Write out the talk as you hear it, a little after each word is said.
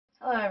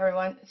Hello,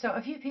 everyone. So,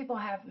 a few people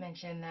have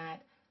mentioned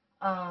that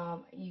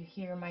you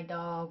hear my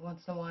dog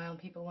once in a while, and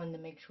people wanted to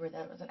make sure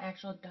that it was an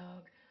actual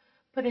dog.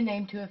 Put a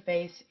name to a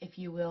face, if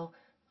you will.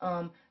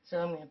 So,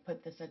 I'm going to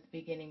put this at the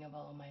beginning of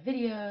all of my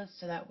videos,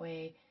 so that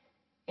way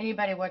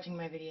anybody watching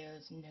my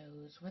videos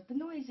knows what the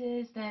noise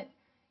is that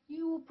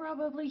you will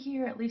probably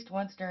hear at least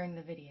once during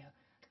the video.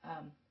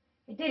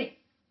 Hey, Diddy.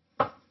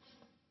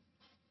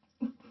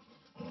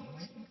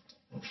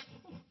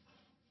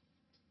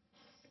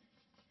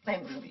 My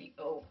movie.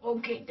 Oh,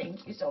 okay.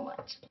 Thank you so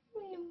much.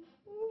 Hello.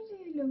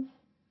 Hello.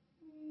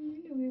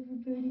 Hello,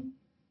 everybody.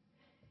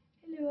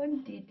 Hello,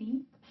 I'm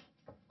Diddy.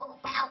 Oh,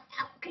 ow,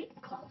 ow. Okay,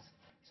 close.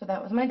 So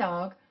that was my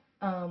dog.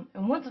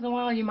 And once in a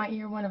while, you might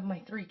hear one of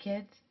my three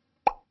kids.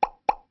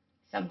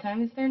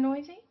 Sometimes they're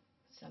noisy.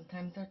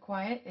 Sometimes they're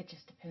quiet. It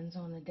just depends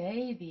on the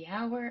day, the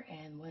hour,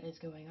 and what is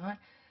going on.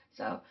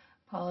 So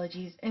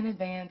apologies in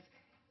advance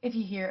if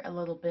you hear a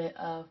little bit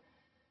of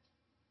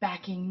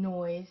backing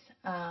noise,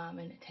 and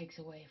it takes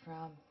away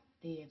from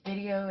the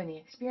video and the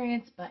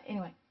experience. But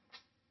anyway.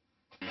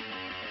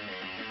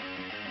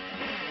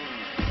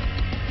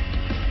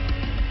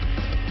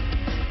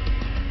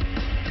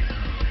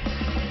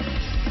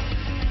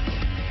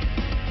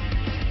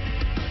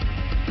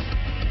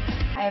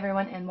 Hi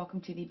everyone, and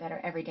welcome to the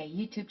Better Everyday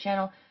YouTube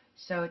channel.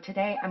 So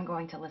today I'm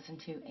going to listen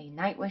to a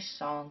Nightwish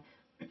song,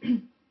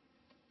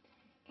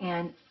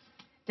 and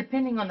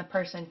depending on the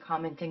person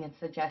commenting and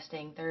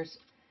suggesting, there's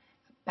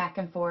back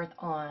and forth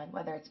on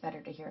whether it's better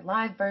to hear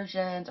live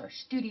versions or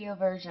studio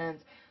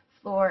versions.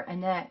 Floor,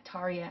 Annette,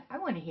 Taria, I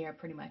want to hear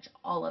pretty much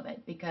all of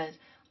it because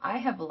I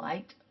have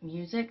liked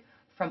music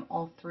from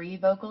all three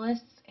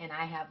vocalists, and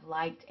I have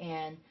liked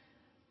and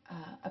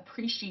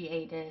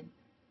appreciated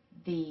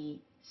the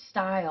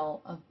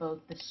style of both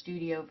the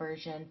studio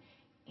version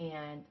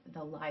and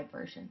the live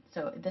version.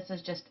 So this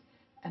is just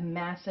a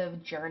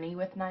massive journey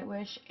with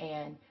Nightwish,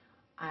 and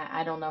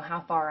I don't know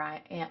how far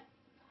I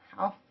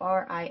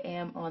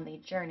am on the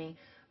journey,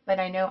 but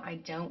I know I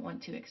don't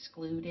want to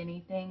exclude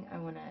anything. I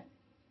want to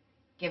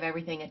give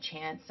everything a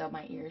chance so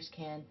my ears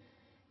can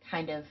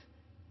kind of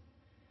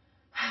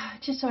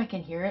just so I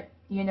can hear it,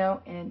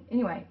 and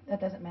anyway,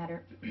 that doesn't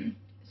matter.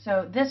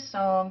 So this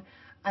song,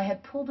 I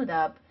had pulled it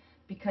up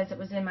because it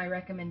was in my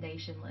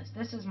recommendation list.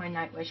 This is my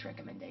Nightwish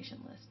recommendation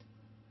list,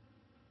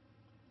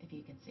 if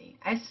you can see.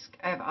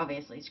 I've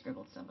obviously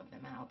scribbled some of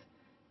them out.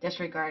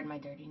 Disregard my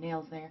dirty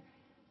nails there.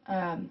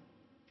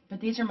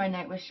 But these are my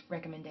Nightwish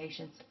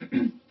recommendations.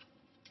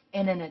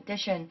 And in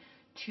addition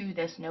to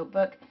this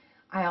notebook,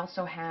 I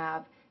also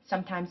have,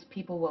 sometimes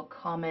people will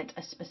comment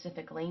a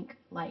specific link,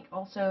 like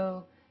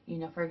also,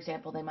 for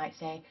example, they might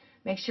say,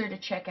 make sure to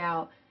check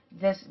out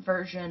this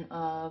version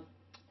of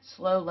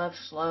Slow Love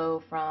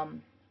Slow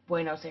from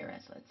Buenos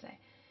Aires, let's say.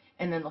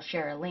 And then they'll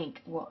share a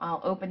link. Well,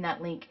 I'll open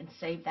that link and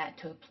save that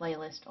to a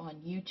playlist on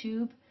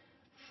YouTube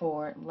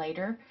for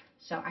later.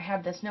 So I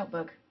have this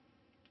notebook,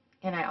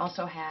 and I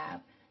also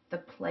have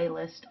the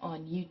playlist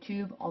on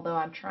YouTube, although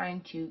I'm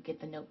trying to get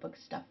the notebook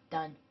stuff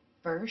done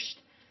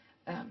first.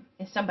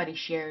 If somebody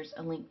shares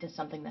a link to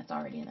something that's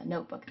already in a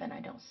notebook, then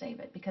I don't save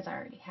it because I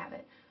already have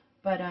it.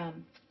 But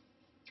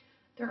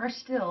there are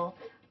still,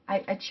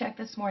 I checked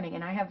this morning,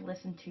 and I have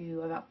listened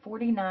to about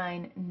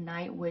 49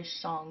 Nightwish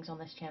songs on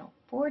this channel.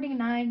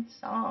 49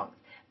 songs.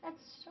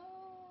 That's so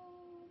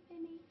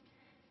many.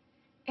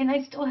 And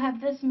I still have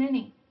this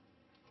many,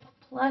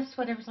 plus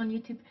whatever's on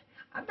YouTube.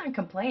 I'm not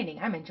complaining.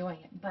 I'm enjoying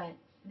it. But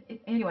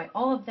anyway,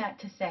 all of that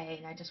to say,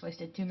 and I just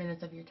wasted 2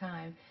 minutes of your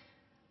time.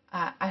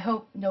 I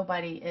hope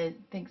nobody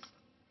thinks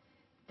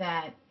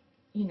that,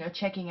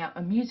 checking out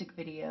a music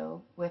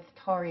video with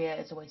Taria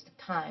is a waste of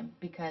time,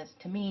 because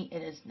to me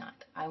it is not.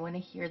 I want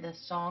to hear this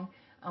song.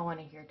 I want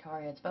to hear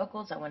Taria's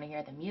vocals. I want to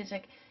hear the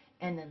music.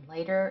 And then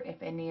later,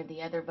 if any of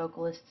the other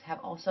vocalists have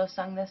also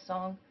sang this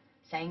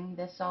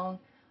song,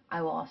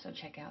 I will also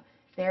check out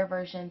their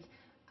versions.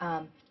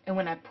 And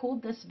when I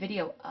pulled this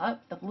video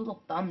up, the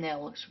little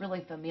thumbnail looks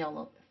really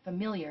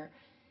familiar,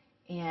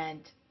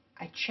 and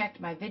I checked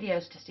my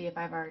videos to see if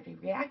I've already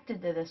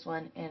reacted to this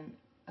one, and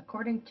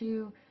according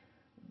to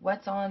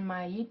what's on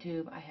my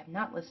YouTube, I have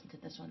not listened to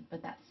this one,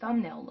 but that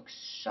thumbnail looks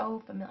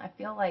so familiar. I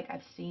feel like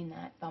I've seen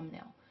that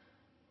thumbnail.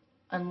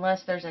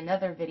 Unless there's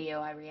another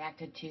video I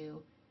reacted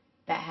to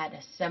that had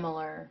a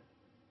similar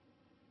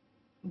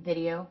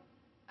video.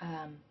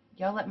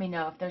 Y'all let me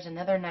know if there's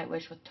another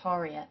Nightwish with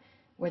Taria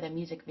where the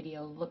music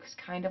video looks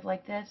kind of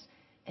like this,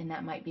 and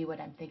that might be what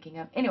I'm thinking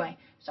of. Anyway,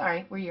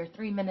 sorry, we're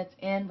 3 minutes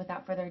in.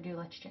 Without further ado,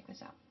 let's check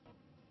this out.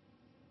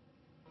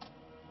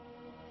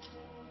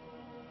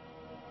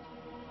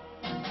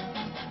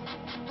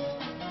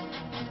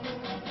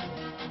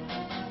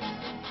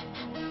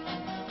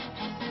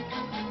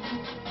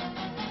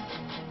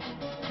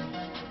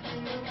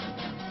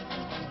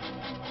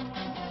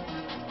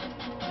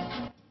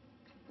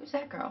 Who's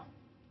that girl?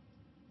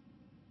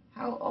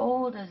 How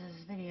old is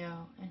this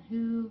video? And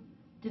who...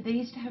 Did they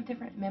used to have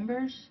different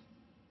members?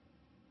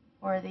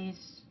 Or are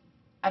these...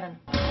 I don't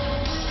know.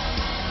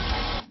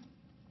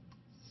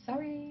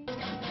 Sorry.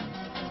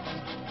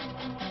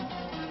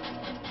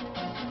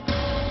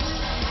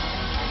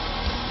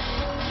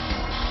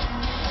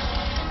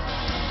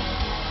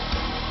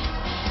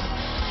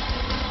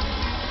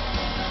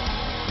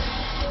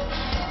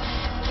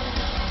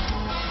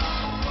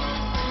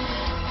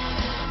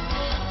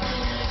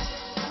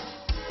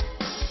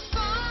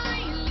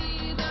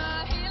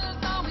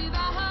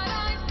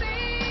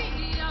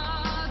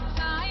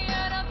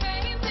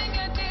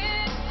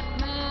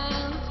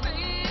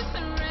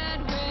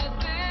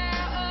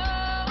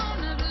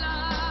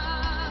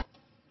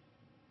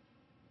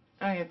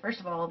 Okay, first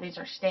of all, these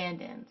are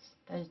stand-ins.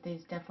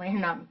 These definitely are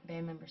not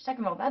band members.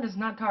 Second of all, that is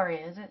not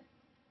Taria, is it?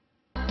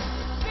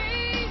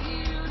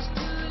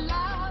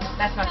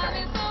 That's not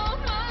Taria.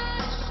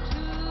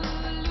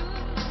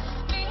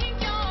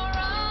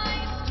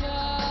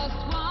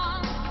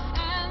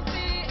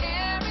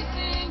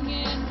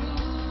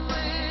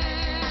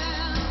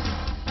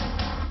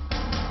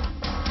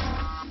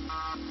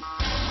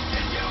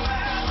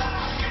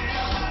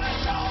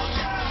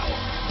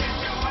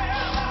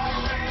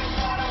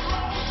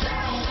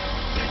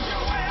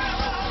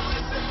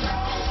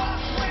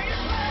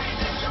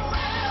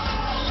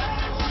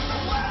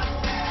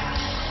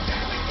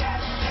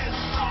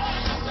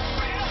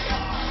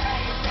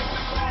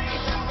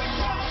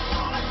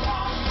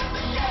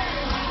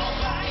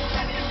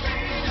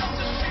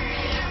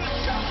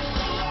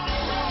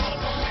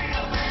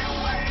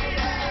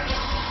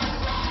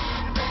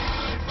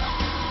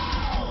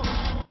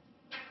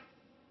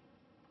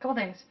 Couple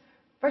things.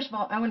 First of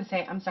all, I want to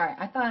say I'm sorry.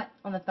 I thought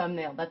on the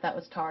thumbnail that that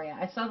was Taria.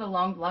 I saw the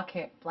long black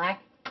hair,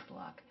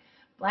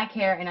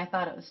 and I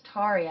thought it was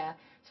Taria.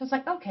 So I was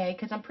like, okay,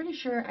 because I'm pretty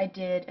sure I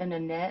did an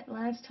Annette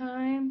last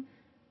time.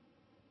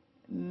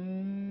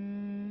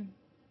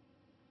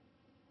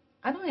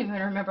 I don't even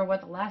remember what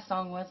the last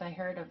song was I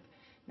heard of.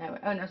 No,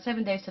 oh no,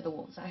 7 Days to the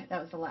Wolves.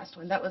 That was the last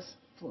one. That was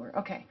Floor.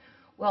 Okay.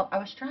 Well, I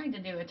was trying to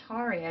do a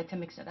Taria to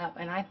mix it up,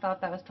 and I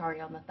thought that was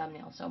Taria on the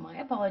thumbnail. So my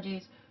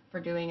apologies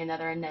for doing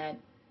another Annette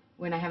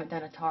when I haven't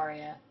done a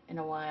Taria in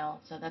a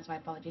while. So that's my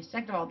apologies.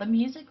 Second of all, the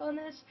music on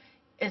this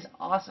is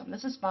awesome.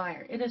 This is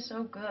fire. It is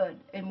so good.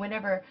 And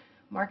whenever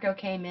Marco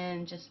came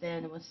in just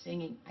then and was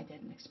singing, I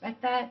didn't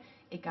expect that.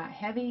 It got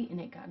heavy and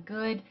it got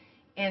good.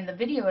 And the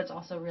video is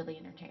also really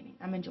entertaining.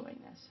 I'm enjoying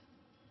this.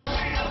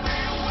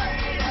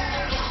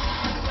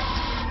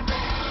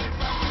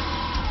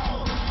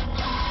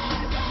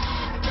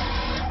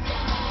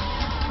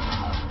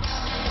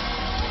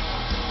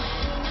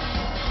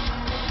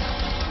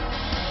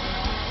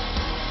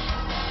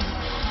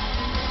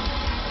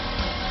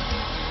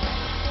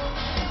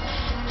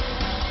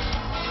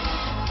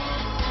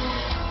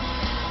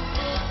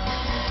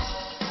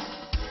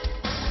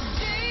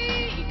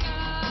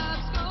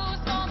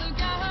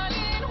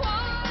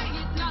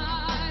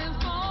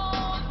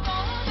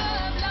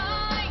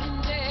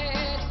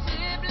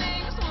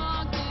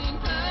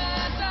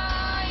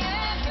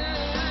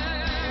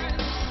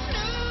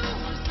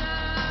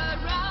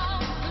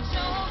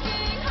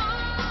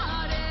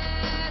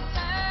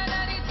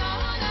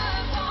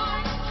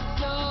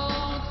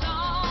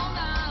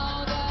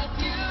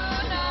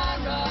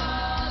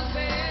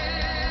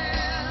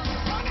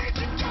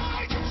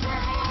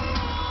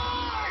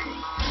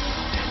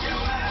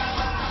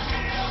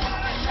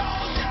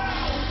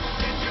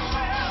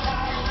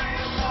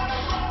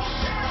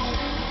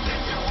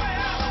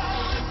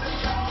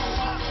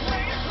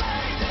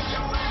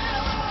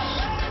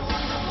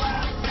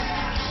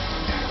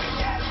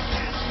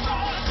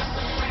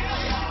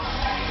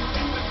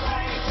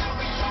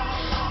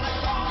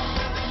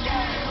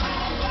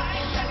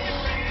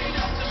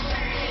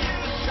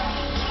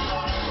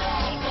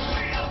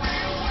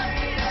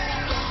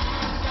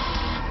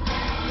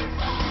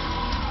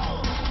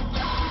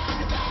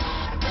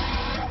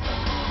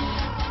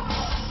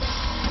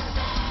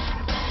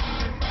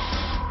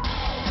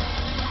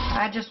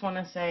 I just want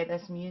to say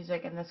this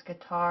music and this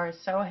guitar is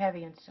so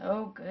heavy and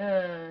so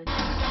good.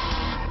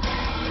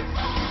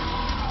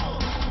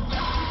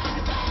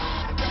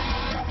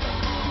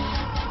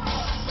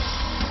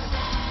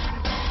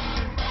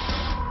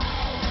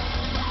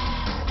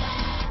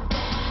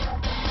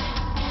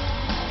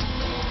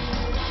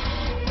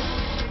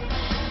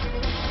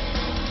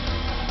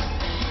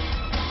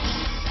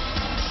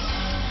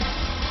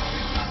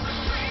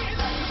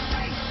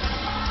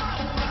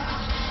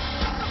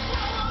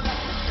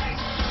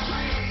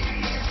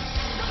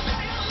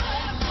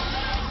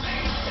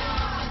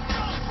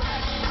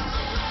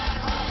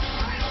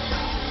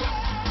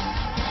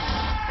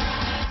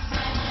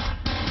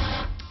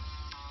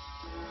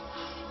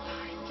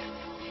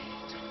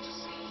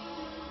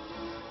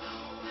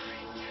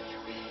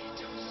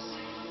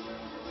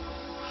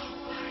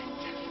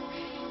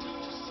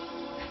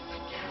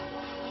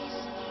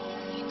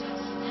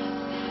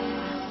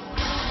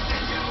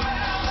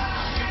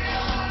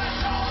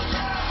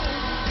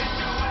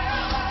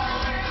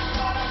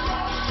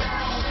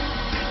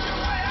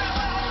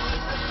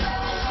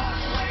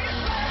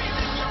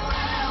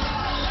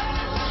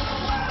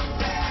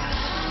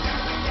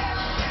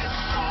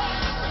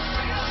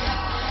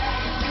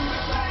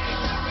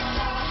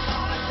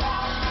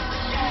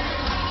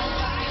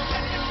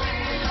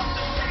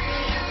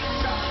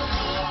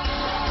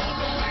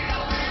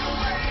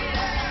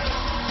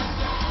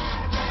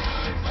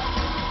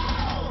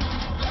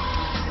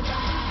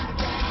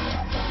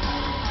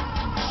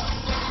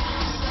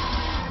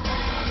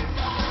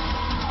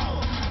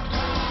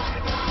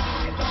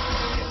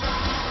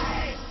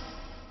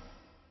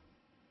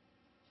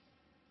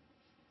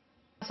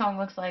 Song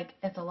looks like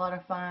it's a lot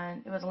of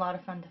fun. It was a lot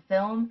of fun to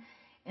film,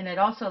 and it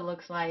also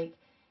looks like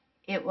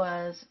it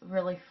was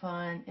really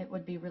fun. It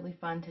would be really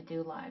fun to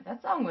do live.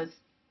 That song was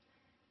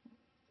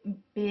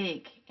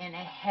big and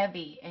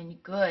heavy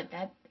and good.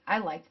 That I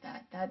liked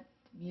that. That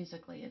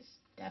musically is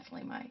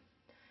definitely my.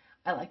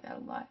 I like that a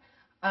lot.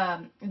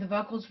 The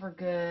vocals were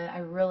good. I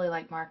really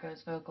like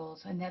Marco's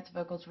vocals. Annette's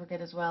vocals were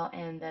good as well,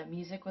 and the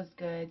music was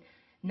good.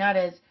 Not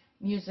as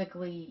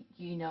musically,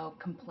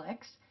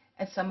 complex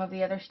as some of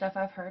the other stuff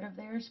I've heard of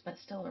theirs, but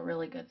still a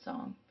really good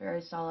song.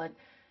 Very solid,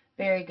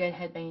 very good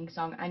headbanging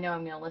song. I know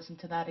I'm going to listen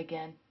to that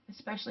again,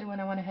 especially when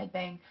I want to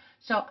headbang.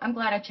 So I'm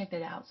glad I checked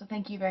it out. So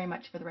thank you very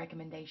much for the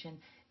recommendation.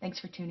 Thanks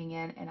for tuning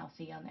in, and I'll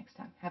see y'all next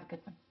time. Have a good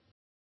one.